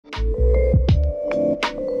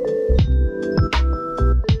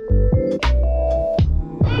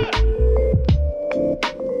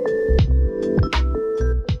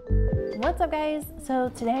So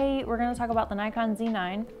today we're going to talk about the Nikon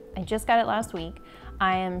Z9. I just got it last week.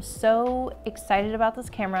 I am so excited about this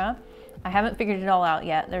camera. I haven't figured it all out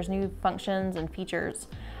yet. There's new functions and features,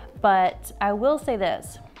 but I will say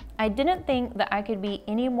this. I didn't think that I could be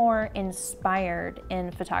any more inspired in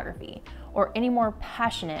photography or any more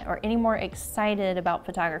passionate or any more excited about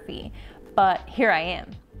photography, but here I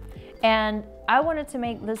am. And I wanted to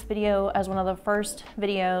make this video as one of the first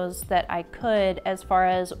videos that I could as far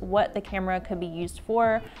as what the camera could be used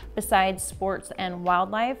for besides sports and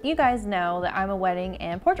wildlife. You guys know that I'm a wedding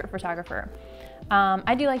and portrait photographer.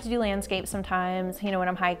 I do like to do landscapes sometimes. You know, when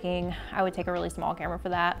I'm hiking, I would take a really small camera for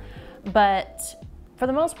that. But for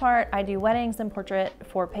the most part, I do weddings and portrait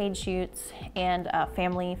for paid shoots and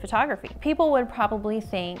family photography. People would probably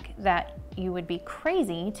think that you would be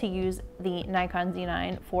crazy to use the Nikon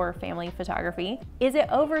Z9 for family photography. Is it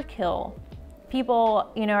overkill? People,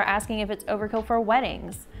 you know, are asking if it's overkill for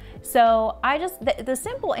weddings. So the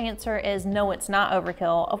simple answer is no, it's not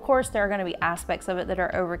overkill. Of course, there are going to be aspects of it that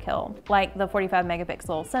are overkill, like the 45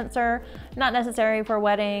 megapixel sensor, not necessary for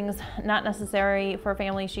weddings, not necessary for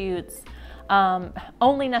family shoots,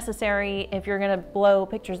 only necessary if you're going to blow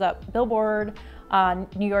pictures up billboard,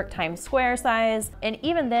 New York Times Square size, and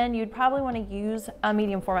even then you'd probably want to use a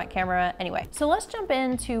medium format camera anyway. So let's jump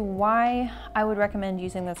into why I would recommend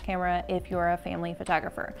using this camera if you're a family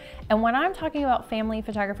photographer. And when I'm talking about family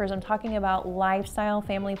photographers, I'm talking about lifestyle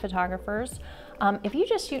family photographers. If you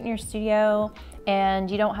just shoot in your studio and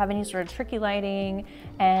you don't have any sort of tricky lighting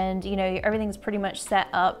and you know everything's pretty much set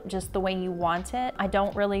up just the way you want it, I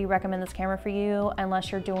don't really recommend this camera for you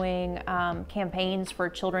unless you're doing campaigns for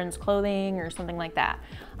children's clothing or something like that.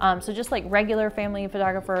 So just like regular family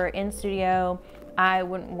photographer in studio, I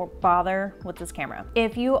wouldn't bother with this camera.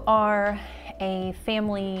 If you are a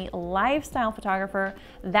family lifestyle photographer,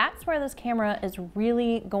 that's where this camera is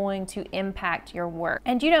really going to impact your work.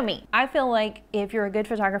 And you know me, I feel like if you're a good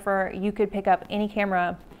photographer, you could pick up any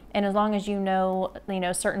camera, and as long as you know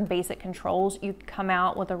certain basic controls, you come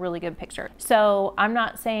out with a really good picture. So I'm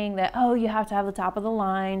not saying that, oh, you have to have the top of the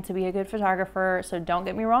line to be a good photographer, so don't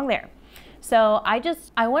get me wrong there. So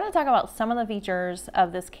I want to talk about some of the features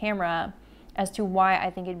of this camera as to why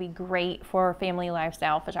I think it'd be great for family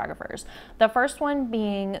lifestyle photographers. The first one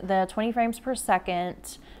being the 20 frames per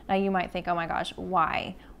second. Now you might think, oh my gosh,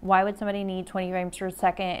 why? Why would somebody need 20 frames per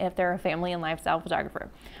second if they're a family and lifestyle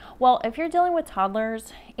photographer? Well, if you're dealing with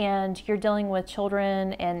toddlers and you're dealing with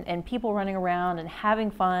children and people running around and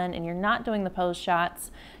having fun and you're not doing the pose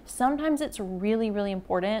shots, sometimes it's really, really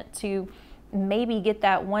important to maybe get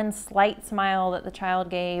that one slight smile that the child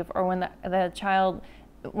gave, or when the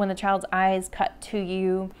child's eyes cut to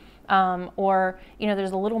you, or you know,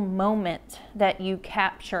 there's a little moment that you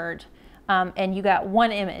captured and you got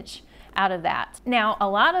one image out of that. Now, a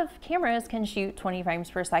lot of cameras can shoot 20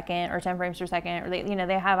 frames per second or 10 frames per second, or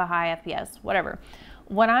they have a high FPS, whatever.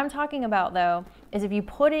 What I'm talking about though is if you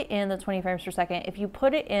put it in the 20 frames per second, if you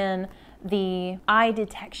put it in the eye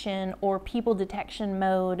detection or people detection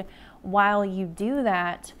mode, while you do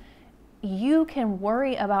that, you can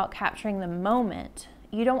worry about capturing the moment.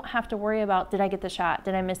 You don't have to worry about, did I get the shot?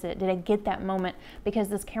 Did I miss it? Did I get that moment? Because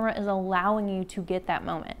this camera is allowing you to get that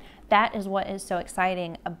moment. That is what is so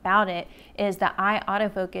exciting about it, is the eye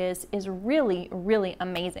autofocus is really, really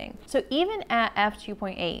amazing. So even at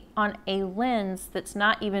f2.8 on a lens that's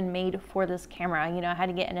not even made for this camera, you know, I had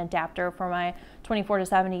to get an adapter for my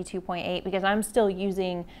 24-70 2.8 because I'm still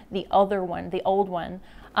using the other one, the old one.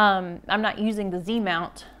 I'm not using the Z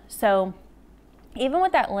mount. So even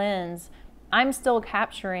with that lens, I'm still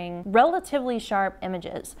capturing relatively sharp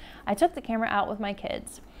images. I took the camera out with my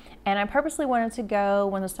kids and I purposely wanted to go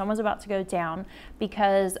when the sun was about to go down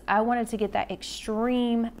because I wanted to get that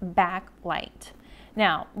extreme backlight.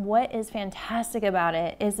 Now, what is fantastic about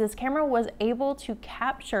it is this camera was able to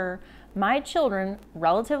capture my children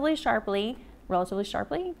relatively sharp?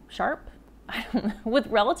 I don't know, with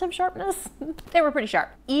relative sharpness. They were pretty sharp,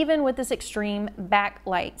 even with this extreme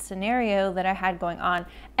backlight scenario that I had going on,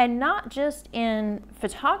 and not just in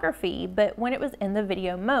photography, but when it was in the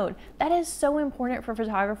video mode. That is so important for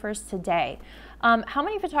photographers today. How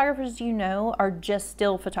many photographers do you know are just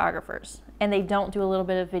still photographers and they don't do a little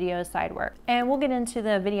bit of video side work? And we'll get into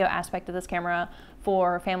the video aspect of this camera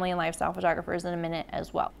for family and lifestyle photographers in a minute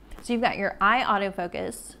as well. So you've got your eye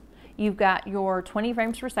autofocus. You've got your 20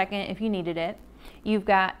 frames per second if you needed it. You've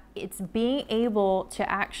got it's being able to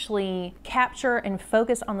actually capture and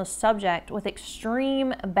focus on the subject with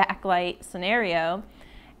extreme backlight scenario.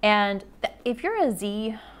 And if you're a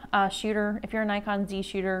Z shooter, if you're a Nikon Z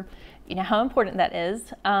shooter, you know how important that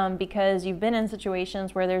is because you've been in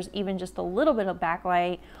situations where there's even just a little bit of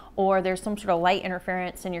backlight or there's some sort of light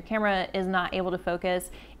interference and your camera is not able to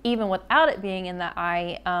focus, even without it being in the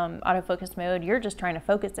eye autofocus mode, you're just trying to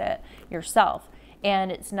focus it yourself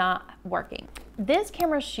and it's not working. This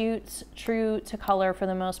camera shoots true to color for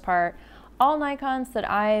the most part. All Nikons that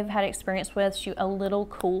I've had experience with shoot a little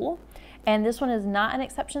cool, and this one is not an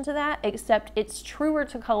exception to that, except it's truer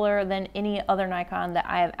to color than any other Nikon that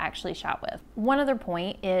I have actually shot with. One other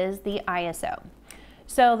point is the ISO.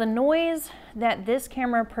 So the noise that this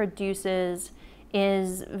camera produces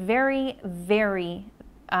is very, very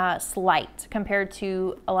slight compared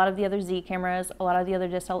to a lot of the other Z cameras, a lot of the other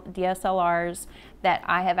DSLRs that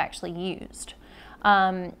I have actually used.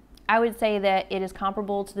 I would say that it is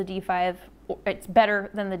comparable to the D5. It's better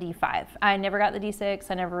than the D5. I never got the D6.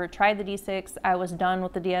 I never tried the D6. I was done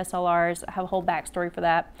with the DSLRs. I have a whole backstory for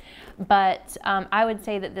that. But I would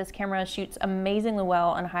say that this camera shoots amazingly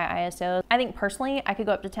well on high ISOs. I think personally, I could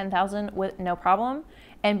go up to 10,000 with no problem,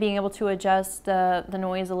 and being able to adjust the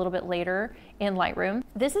noise a little bit later in Lightroom.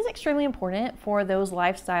 This is extremely important for those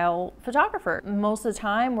lifestyle photographers. Most of the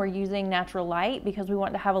time we're using natural light because we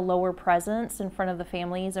want to have a lower presence in front of the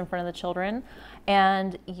families, in front of the children,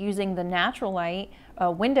 and using the natural light,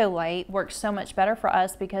 window light, works so much better for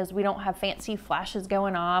us because we don't have fancy flashes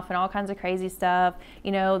going off and all kinds of crazy stuff.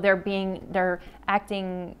 You know, they're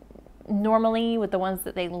acting normally with the ones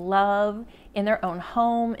that they love in their own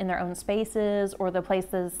home, in their own spaces, or the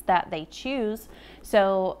places that they choose.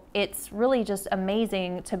 So it's really just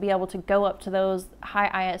amazing to be able to go up to those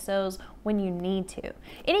high ISOs when you need to.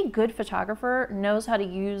 Any good photographer knows how to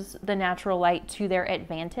use the natural light to their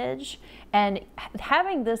advantage, and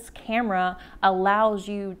having this camera allows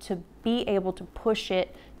you to be able to push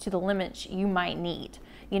it to the limits you might need.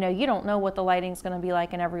 You know, you don't know what the lighting's going to be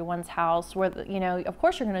like in everyone's house, where, you know, of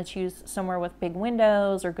course you're going to choose somewhere with big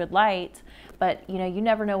windows or good light, but you know, you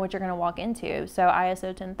never know what you're going to walk into. So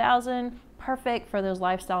ISO 10,000, perfect for those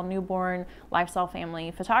lifestyle newborn, lifestyle family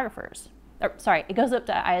photographers. Or, sorry, it goes up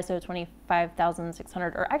to ISO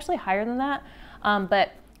 25,600 or actually higher than that.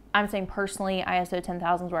 But I'm saying personally, ISO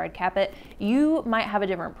 10,000 is where I'd cap it. You might have a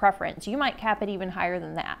different preference. You might cap it even higher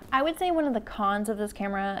than that. I would say one of the cons of this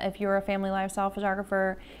camera, if you're a family lifestyle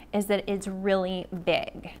photographer, is that it's really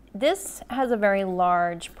big. This has a very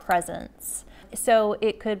large presence. So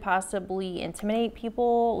it could possibly intimidate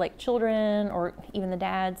people like children or even the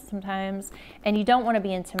dads sometimes, and you don't want to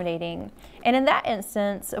be intimidating. And in that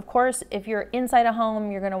instance, of course, if you're inside a home,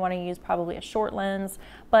 you're going to want to use probably a short lens.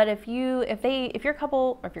 But if your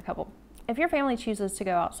family chooses to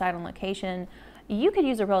go outside on location, you could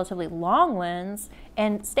use a relatively long lens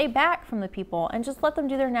and stay back from the people and just let them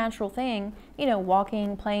do their natural thing, you know,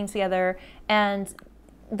 walking, playing together. And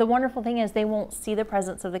the wonderful thing is they won't see the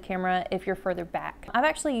presence of the camera if you're further back. I've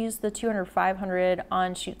actually used the 200-500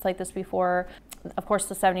 on shoots like this before. Of course,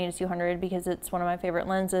 the 70-200 because it's one of my favorite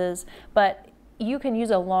lenses, but you can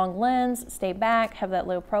use a long lens, stay back, have that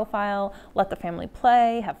low profile, let the family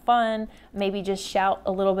play, have fun, maybe just shout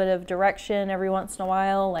a little bit of direction every once in a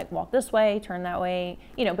while, like walk this way, turn that way,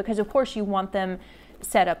 you know, because of course you want them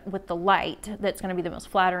set up with the light that's going to be the most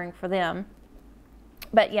flattering for them.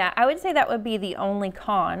 But yeah, I would say that would be the only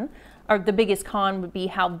con, or the biggest con would be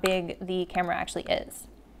how big the camera actually is.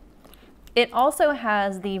 It also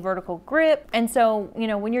has the vertical grip, and so, you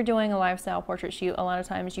know, when you're doing a lifestyle portrait shoot, a lot of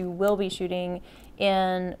times you will be shooting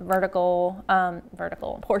in vertical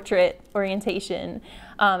portrait orientation,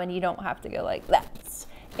 and you don't have to go like that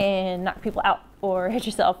and knock people out or hit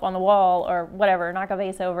yourself on the wall or whatever, knock a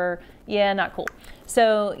vase over. Yeah, not cool.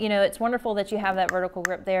 So, you know, it's wonderful that you have that vertical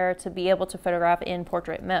grip there to be able to photograph in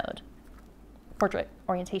portrait mode, portrait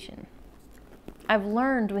orientation. I've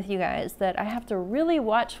learned with you guys that I have to really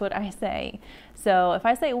watch what I say. So if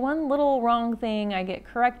I say one little wrong thing, I get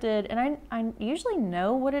corrected, and I usually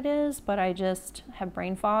know what it is, but I just have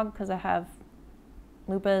brain fog because I have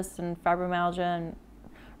lupus and fibromyalgia and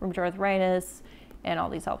rheumatoid arthritis and all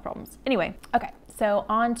these health problems. Anyway, okay, so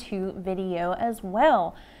on to video as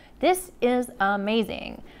well. This is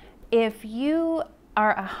amazing. If you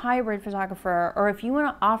are a hybrid photographer, or if you want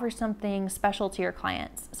to offer something special to your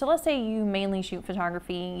clients. So let's say you mainly shoot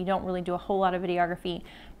photography, you don't really do a whole lot of videography,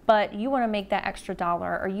 but you want to make that extra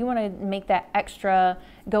dollar, or you want to make that extra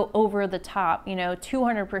go over the top, you know,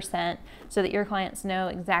 200%, so that your clients know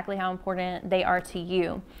exactly how important they are to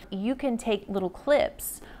you. You can take little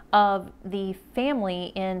clips of the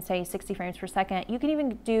family in, say, 60 frames per second. You can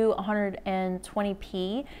even do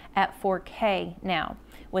 120p at 4K now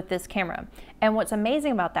with this camera. And what's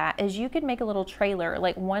amazing about that is you could make a little trailer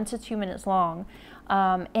like 1 to 2 minutes long,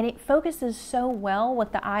 and it focuses so well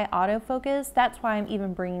with the eye autofocus. That's why I'm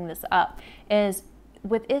even bringing this up, is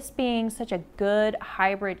with this being such a good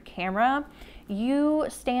hybrid camera, you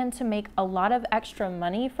stand to make a lot of extra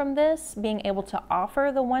money from this, being able to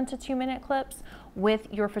offer the 1 to 2 minute clips with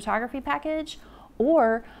your photography package,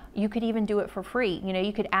 or you could even do it for free. You know,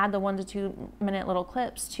 you could add the 1 to 2 minute little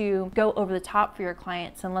clips to go over the top for your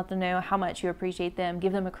clients and let them know how much you appreciate them,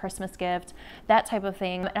 give them a Christmas gift, that type of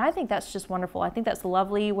thing. And I think that's just wonderful. I think that's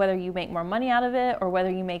lovely, whether you make more money out of it or whether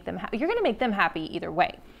you make them happy. You're gonna make them happy either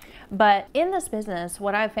way. But in this business,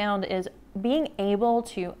 what I've found is being able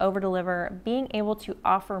to over-deliver, being able to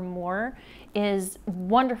offer more is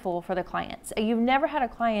wonderful for the clients. You've never had a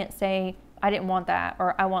client say, I didn't want that,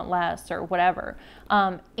 or I want less, or whatever.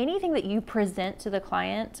 Anything that you present to the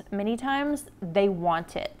client, many times they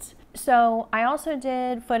want it. So I also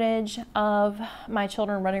did footage of my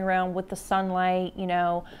children running around with the sunlight, you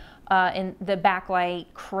know, and the backlight,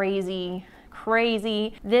 crazy.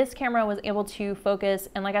 This camera was able to focus,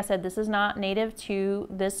 and like I said, this is not native to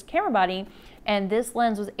this camera body, and this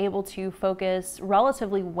lens was able to focus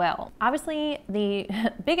relatively well. Obviously, the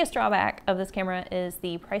biggest drawback of this camera is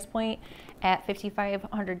the price point at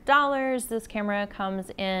 $5,500. This camera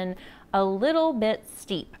comes in a little bit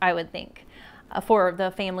steep, I would think, for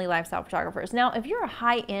the family lifestyle photographers. Now, if you're a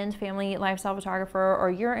high-end family lifestyle photographer or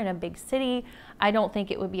you're in a big city, I don't think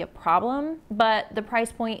it would be a problem, but the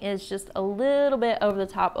price point is just a little bit over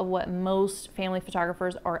the top of what most family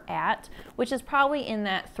photographers are at, which is probably in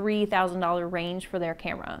that $3,000 range for their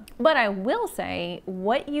camera. But I will say,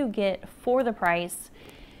 what you get for the price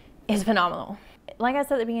is phenomenal. Like I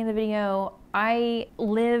said at the beginning of the video, I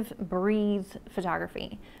live, breathe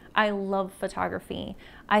photography. I love photography.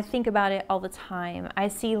 I think about it all the time. I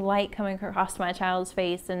see light coming across my child's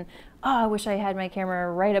face and, oh, I wish I had my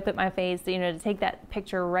camera right up at my face, you know, to take that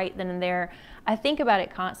picture right then and there. I think about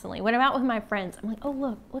it constantly. When I'm out with my friends, I'm like,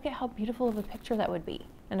 oh, look at how beautiful of a picture that would be.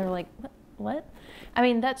 And they're like, what? I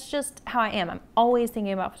mean, that's just how I am. I'm always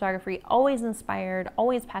thinking about photography, always inspired,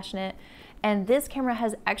 always passionate. And this camera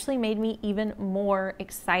has actually made me even more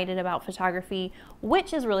excited about photography,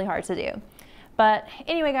 which is really hard to do. But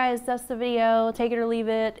anyway, guys, that's the video. Take it or leave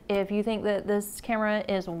it. If you think that this camera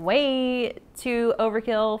is way too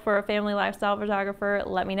overkill for a family lifestyle photographer,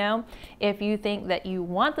 let me know. If you think that you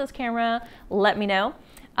want this camera, let me know.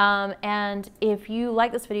 And if you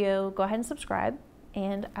like this video, go ahead and subscribe,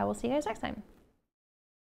 and I will see you guys next time.